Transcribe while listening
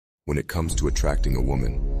When it comes to attracting a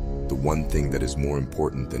woman, the one thing that is more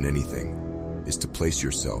important than anything is to place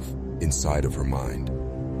yourself inside of her mind.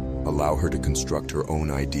 Allow her to construct her own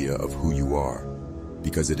idea of who you are,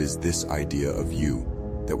 because it is this idea of you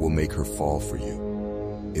that will make her fall for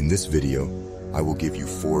you. In this video, I will give you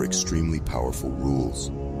 4 extremely powerful rules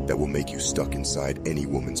that will make you stuck inside any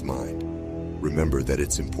woman's mind. Remember that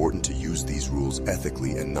it's important to use these rules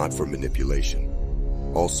ethically and not for manipulation.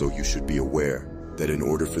 Also, you should be aware that in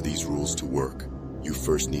order for these rules to work, you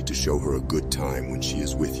first need to show her a good time when she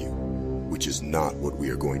is with you, which is not what we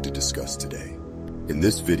are going to discuss today. In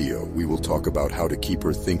this video, we will talk about how to keep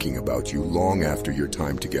her thinking about you long after your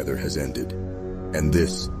time together has ended. And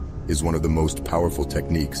this is one of the most powerful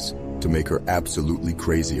techniques to make her absolutely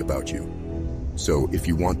crazy about you. So, if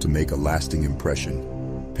you want to make a lasting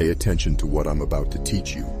impression, pay attention to what I'm about to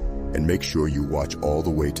teach you, and make sure you watch all the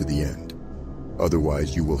way to the end.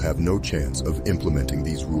 Otherwise, you will have no chance of implementing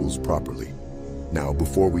these rules properly. Now,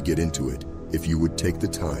 before we get into it, if you would take the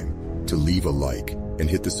time to leave a like and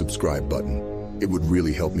hit the subscribe button, it would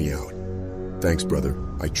really help me out. Thanks, brother.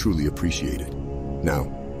 I truly appreciate it. Now,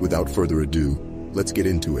 without further ado, let's get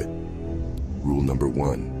into it. Rule number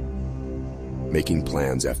 1. Making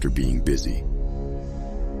plans after being busy.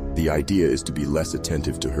 The idea is to be less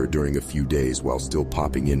attentive to her during a few days while still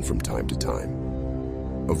popping in from time to time.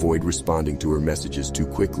 Avoid responding to her messages too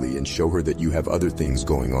quickly and show her that you have other things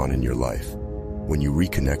going on in your life. When you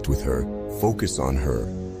reconnect with her, focus on her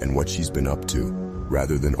and what she's been up to,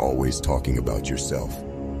 rather than always talking about yourself.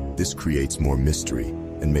 This creates more mystery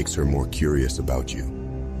and makes her more curious about you.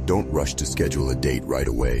 Don't rush to schedule a date right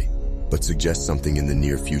away, but suggest something in the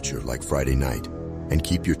near future like Friday night, and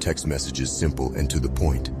keep your text messages simple and to the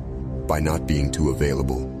point. By not being too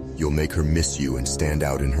available, you'll make her miss you and stand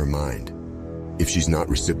out in her mind. If she's not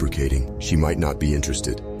reciprocating, she might not be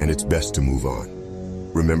interested, and it's best to move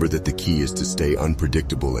on. Remember that the key is to stay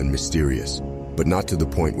unpredictable and mysterious, but not to the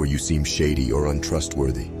point where you seem shady or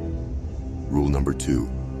untrustworthy. Rule number 2.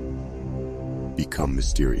 Become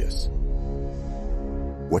mysterious.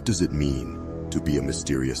 What does it mean to be a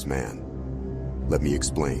mysterious man? Let me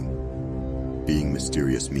explain. Being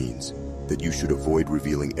mysterious means that you should avoid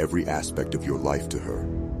revealing every aspect of your life to her,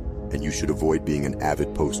 and you should avoid being an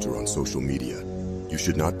avid poster on social media. You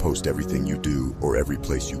should not post everything you do or every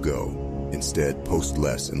place you go. Instead, post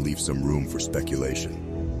less and leave some room for speculation.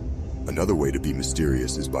 Another way to be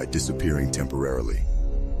mysterious is by disappearing temporarily.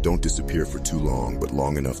 Don't disappear for too long, but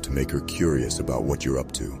long enough to make her curious about what you're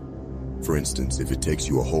up to. For instance, if it takes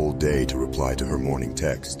you a whole day to reply to her morning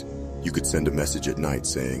text, you could send a message at night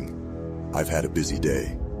saying, "I've had a busy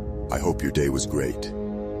day. I hope your day was great.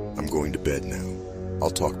 I'm going to bed now. I'll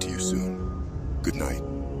talk to you soon. Good night."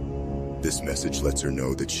 This message lets her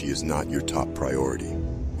know that she is not your top priority,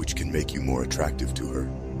 which can make you more attractive to her.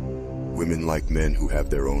 Women like men who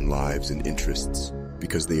have their own lives and interests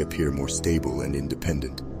because they appear more stable and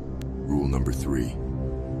independent. Rule number 3.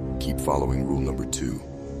 Keep following rule number 2.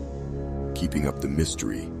 Keeping up the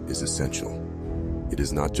mystery is essential. It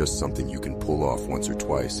is not just something you can pull off once or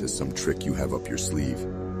twice as some trick you have up your sleeve.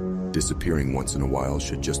 Disappearing once in a while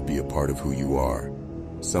should just be a part of who you are.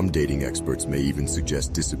 Some dating experts may even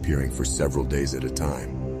suggest disappearing for several days at a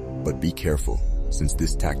time. But be careful, since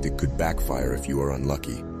this tactic could backfire if you are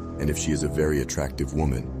unlucky, and if she is a very attractive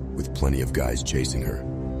woman with plenty of guys chasing her.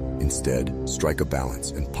 Instead, strike a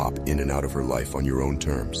balance and pop in and out of her life on your own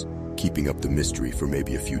terms, keeping up the mystery for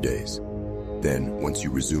maybe a few days. Then, once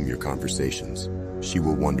you resume your conversations, she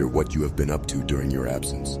will wonder what you have been up to during your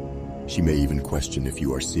absence. She may even question if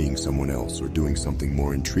you are seeing someone else or doing something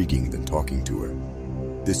more intriguing than talking to her.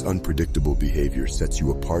 This unpredictable behavior sets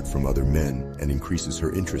you apart from other men and increases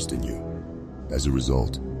her interest in you. As a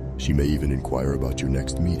result, she may even inquire about your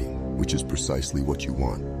next meeting, which is precisely what you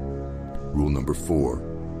want. Rule number 4.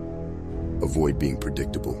 Avoid being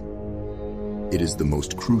predictable. It is the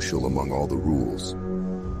most crucial among all the rules.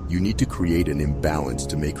 You need to create an imbalance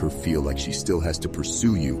to make her feel like she still has to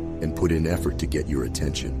pursue you and put in effort to get your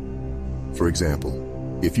attention. For example,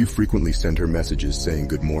 if you frequently send her messages saying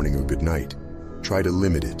good morning or good night, try to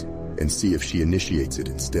limit it and see if she initiates it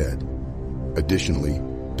instead. Additionally,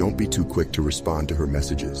 don't be too quick to respond to her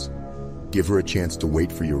messages. Give her a chance to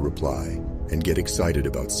wait for your reply and get excited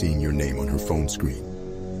about seeing your name on her phone screen.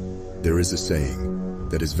 There is a saying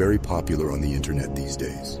that is very popular on the internet these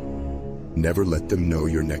days. Never let them know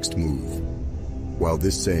your next move. While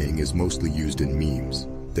this saying is mostly used in memes,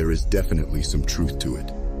 there is definitely some truth to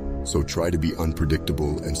it. So try to be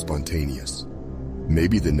unpredictable and spontaneous.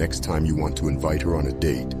 Maybe the next time you want to invite her on a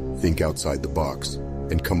date, think outside the box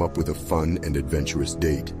and come up with a fun and adventurous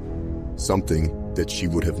date. Something that she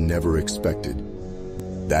would have never expected.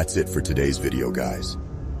 That's it for today's video, guys.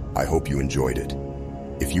 I hope you enjoyed it.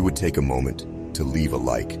 If you would take a moment to leave a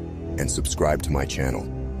like and subscribe to my channel,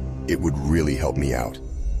 it would really help me out,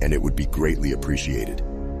 and it would be greatly appreciated.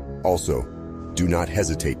 Also, do not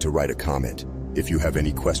hesitate to write a comment if you have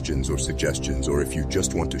any questions or suggestions, or if you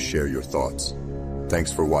just want to share your thoughts.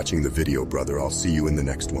 Thanks for watching the video, brother. I'll see you in the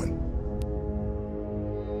next one.